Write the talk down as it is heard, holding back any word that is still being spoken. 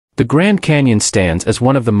The Grand Canyon stands as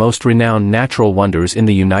one of the most renowned natural wonders in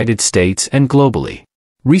the United States and globally.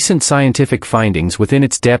 Recent scientific findings within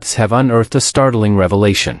its depths have unearthed a startling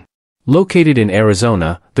revelation. Located in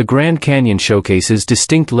Arizona, the Grand Canyon showcases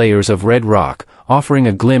distinct layers of red rock, offering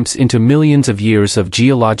a glimpse into millions of years of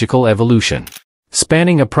geological evolution.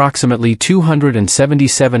 Spanning approximately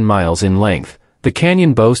 277 miles in length, the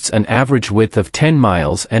canyon boasts an average width of 10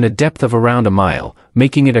 miles and a depth of around a mile,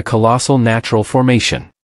 making it a colossal natural formation.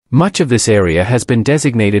 Much of this area has been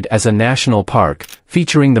designated as a national park,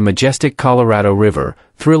 featuring the majestic Colorado River,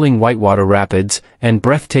 thrilling whitewater rapids, and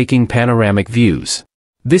breathtaking panoramic views.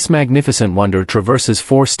 This magnificent wonder traverses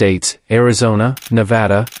 4 states, Arizona,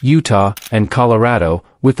 Nevada, Utah, and Colorado,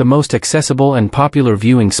 with the most accessible and popular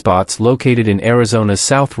viewing spots located in Arizona's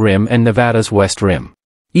South Rim and Nevada's West Rim.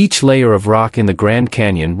 Each layer of rock in the Grand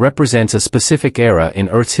Canyon represents a specific era in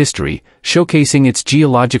Earth's history, showcasing its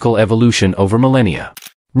geological evolution over millennia.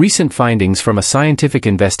 Recent findings from a scientific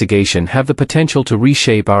investigation have the potential to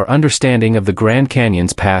reshape our understanding of the Grand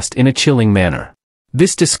Canyon's past in a chilling manner.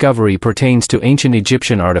 This discovery pertains to ancient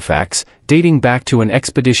Egyptian artifacts, dating back to an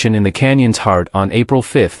expedition in the canyon's heart on April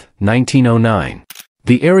 5, 1909.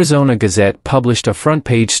 The Arizona Gazette published a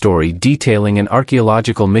front-page story detailing an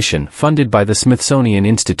archaeological mission funded by the Smithsonian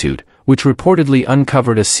Institute, which reportedly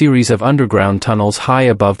uncovered a series of underground tunnels high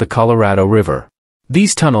above the Colorado River.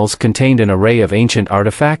 These tunnels contained an array of ancient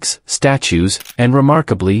artifacts, statues, and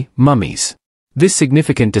remarkably, mummies. This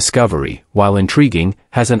significant discovery, while intriguing,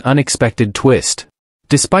 has an unexpected twist.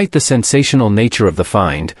 Despite the sensational nature of the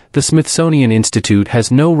find, the Smithsonian Institute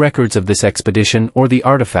has no records of this expedition or the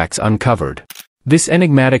artifacts uncovered. This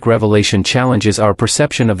enigmatic revelation challenges our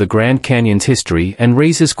perception of the Grand Canyon's history and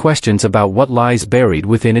raises questions about what lies buried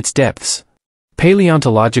within its depths.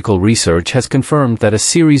 Paleontological research has confirmed that a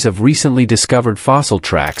series of recently discovered fossil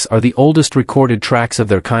tracks are the oldest recorded tracks of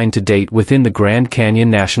their kind to date within the Grand Canyon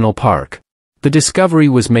National Park. The discovery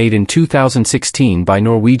was made in 2016 by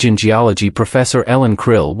Norwegian geology professor Ellen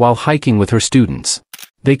Krill while hiking with her students.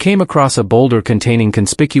 They came across a boulder containing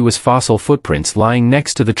conspicuous fossil footprints lying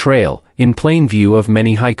next to the trail, in plain view of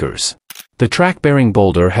many hikers. The track-bearing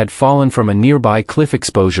boulder had fallen from a nearby cliff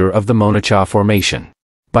exposure of the Monacha Formation.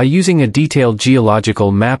 By using a detailed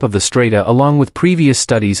geological map of the strata along with previous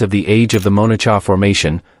studies of the age of the Monacha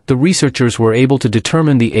Formation, the researchers were able to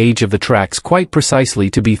determine the age of the tracks quite precisely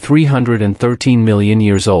to be 313 million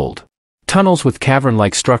years old. Tunnels with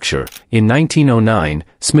cavern-like structure. In 1909,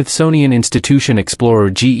 Smithsonian Institution explorer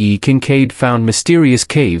G.E. Kincaid found mysterious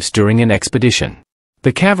caves during an expedition.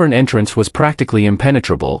 The cavern entrance was practically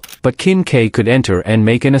impenetrable, but Kincaid could enter and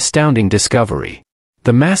make an astounding discovery.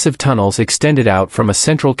 The massive tunnels extended out from a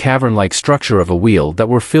central cavern-like structure of a wheel that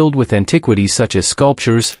were filled with antiquities such as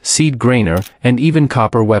sculptures, seed grainer, and even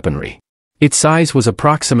copper weaponry. Its size was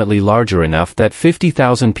approximately larger enough that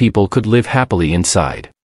 50,000 people could live happily inside.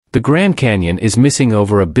 The Grand Canyon is missing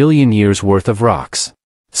over 1 billion years worth of rocks.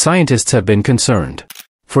 Scientists have been concerned.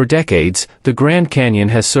 For decades, the Grand Canyon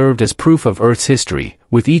has served as proof of Earth's history,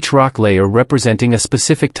 with each rock layer representing a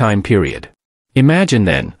specific time period. Imagine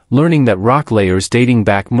then, learning that rock layers dating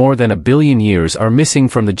back more than 1 billion years are missing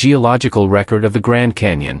from the geological record of the Grand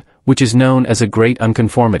Canyon, which is known as a great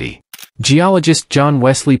unconformity. Geologist John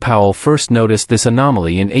Wesley Powell first noticed this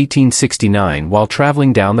anomaly in 1869 while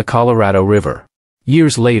traveling down the Colorado River.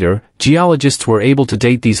 Years later, geologists were able to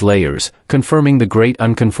date these layers, confirming the great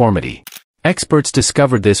unconformity. Experts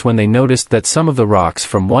discovered this when they noticed that some of the rocks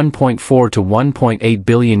from 1.4 to 1.8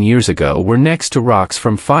 billion years ago were next to rocks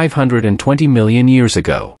from 520 million years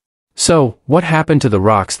ago. So, what happened to the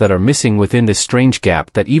rocks that are missing within this strange gap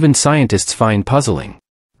that even scientists find puzzling?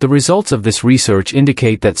 The results of this research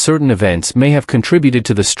indicate that certain events may have contributed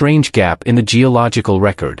to the strange gap in the geological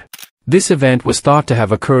record. This event was thought to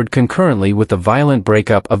have occurred concurrently with the violent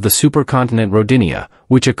breakup of the supercontinent Rodinia,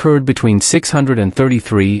 which occurred between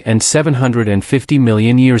 633 and 750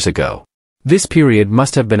 million years ago. This period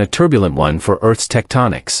must have been a turbulent one for Earth's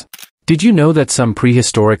tectonics. Did you know that some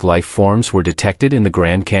prehistoric life forms were detected in the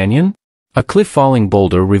Grand Canyon? A cliff-falling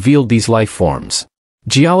boulder revealed these life forms.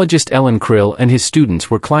 Geologist Ellen Krill and his students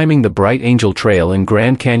were climbing the Bright Angel Trail in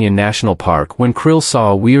Grand Canyon National Park when Krill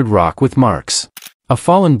saw a weird rock with marks. A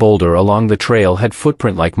fallen boulder along the trail had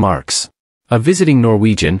footprint-like marks. A visiting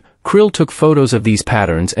Norwegian, Krill took photos of these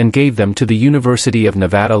patterns and gave them to the University of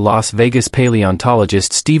Nevada, Las Vegas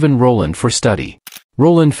paleontologist Stephen Rowland for study.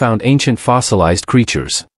 Rowland found ancient fossilized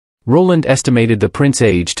creatures. Rowland estimated the print's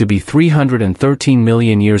age to be 313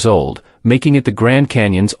 million years old, making it the Grand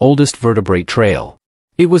Canyon's oldest vertebrate trail.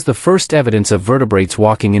 It was the first evidence of vertebrates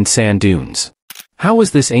walking in sand dunes. How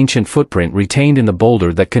was this ancient footprint retained in the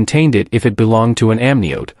boulder that contained it if it belonged to an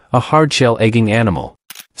amniote, a hardshell egging animal.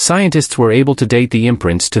 Scientists were able to date the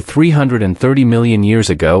imprints to 330 million years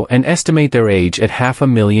ago and estimate their age at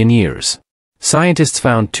 500,000 years. Scientists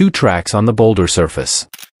found 2 tracks on the boulder surface.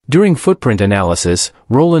 During footprint analysis,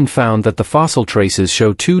 Rowland found that the fossil traces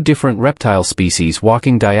show 2 different reptile species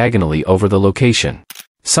walking diagonally over the location.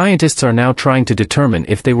 Scientists are now trying to determine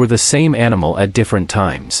if they were the same animal at different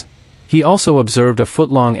times. He also observed a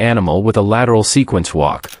foot-long animal with a lateral sequence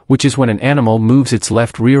walk, which is when an animal moves its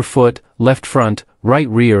left rear foot, left front, right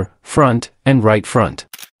rear, front, and right front.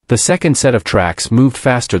 The second set of tracks moved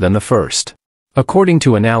faster than the first. According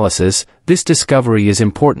to analysis, this discovery is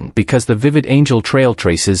important because the vivid angel trail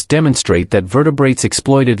traces demonstrate that vertebrates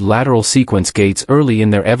exploited lateral sequence gaits early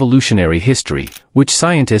in their evolutionary history, which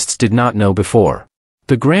scientists did not know before.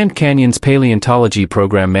 The Grand Canyon's paleontology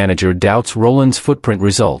program manager doubts Rowland's footprint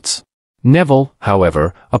results. Neville,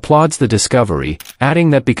 however, applauds the discovery,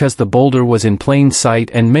 adding that because the boulder was in plain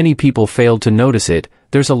sight and many people failed to notice it,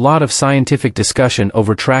 there's a lot of scientific discussion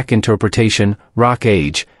over track interpretation, rock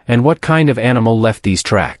age, and what kind of animal left these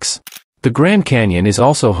tracks. The Grand Canyon is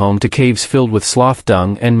also home to caves filled with sloth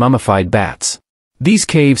dung and mummified bats. These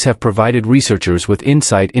caves have provided researchers with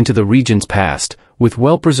insight into the region's past, with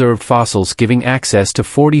well-preserved fossils giving access to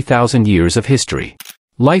 40,000 years of history.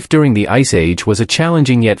 Life during the Ice Age was a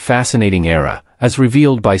challenging yet fascinating era, as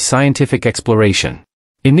revealed by scientific exploration.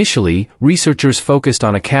 Initially, researchers focused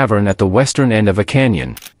on a cavern at the western end of a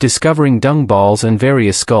canyon, discovering dung balls and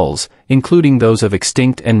various skulls, including those of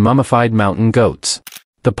extinct and mummified mountain goats.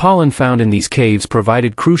 The pollen found in these caves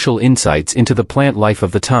provided crucial insights into the plant life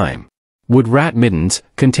of the time. Wood rat middens,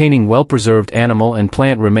 containing well-preserved animal and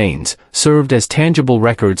plant remains, served as tangible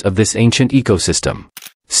records of this ancient ecosystem.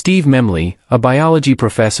 Steve Memley, a biology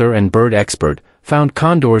professor and bird expert, found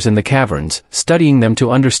condors in the caverns, studying them to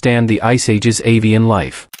understand the Ice Age's avian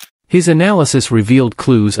life. His analysis revealed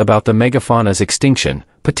clues about the megafauna's extinction,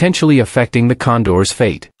 potentially affecting the condor's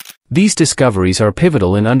fate. These discoveries are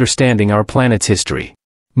pivotal in understanding our planet's history.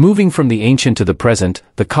 Moving from the ancient to the present,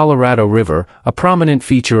 the Colorado River, a prominent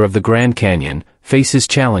feature of the Grand Canyon, faces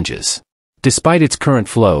challenges. Despite its current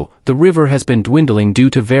flow, the river has been dwindling due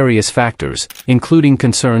to various factors, including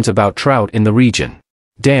concerns about trout in the region.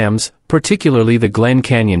 Dams, particularly the Glen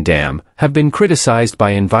Canyon Dam, have been criticized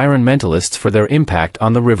by environmentalists for their impact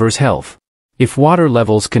on the river's health. If water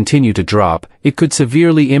levels continue to drop, it could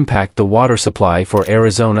severely impact the water supply for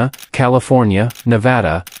Arizona, California,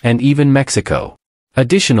 Nevada, and even Mexico.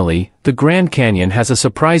 Additionally, the Grand Canyon has a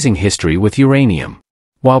surprising history with uranium.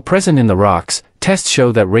 While present in the rocks, tests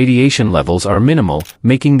show that radiation levels are minimal,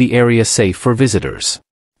 making the area safe for visitors.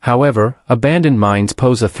 However, abandoned mines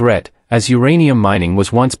pose a threat, as uranium mining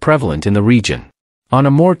was once prevalent in the region. On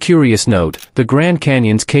a more curious note, the Grand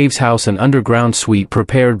Canyon's caves house an underground suite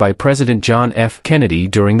prepared by President John F. Kennedy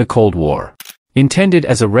during the Cold War. Intended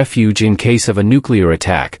as a refuge in case of a nuclear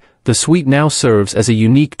attack, the suite now serves as a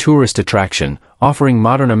unique tourist attraction, offering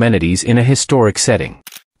modern amenities in a historic setting.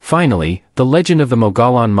 Finally, the legend of the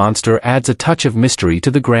Mogollon Monster adds a touch of mystery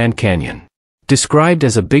to the Grand Canyon. Described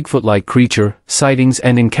as a Bigfoot-like creature, sightings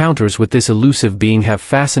and encounters with this elusive being have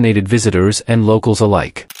fascinated visitors and locals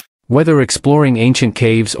alike. Whether exploring ancient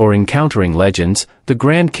caves or encountering legends, the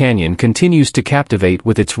Grand Canyon continues to captivate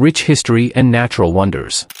with its rich history and natural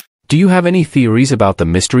wonders. Do you have any theories about the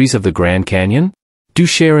mysteries of the Grand Canyon? Do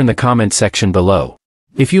share in the comment section below.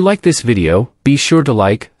 If you like this video, be sure to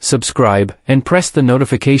like, subscribe, and press the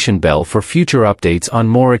notification bell for future updates on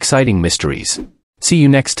more exciting mysteries. See you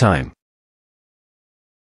next time.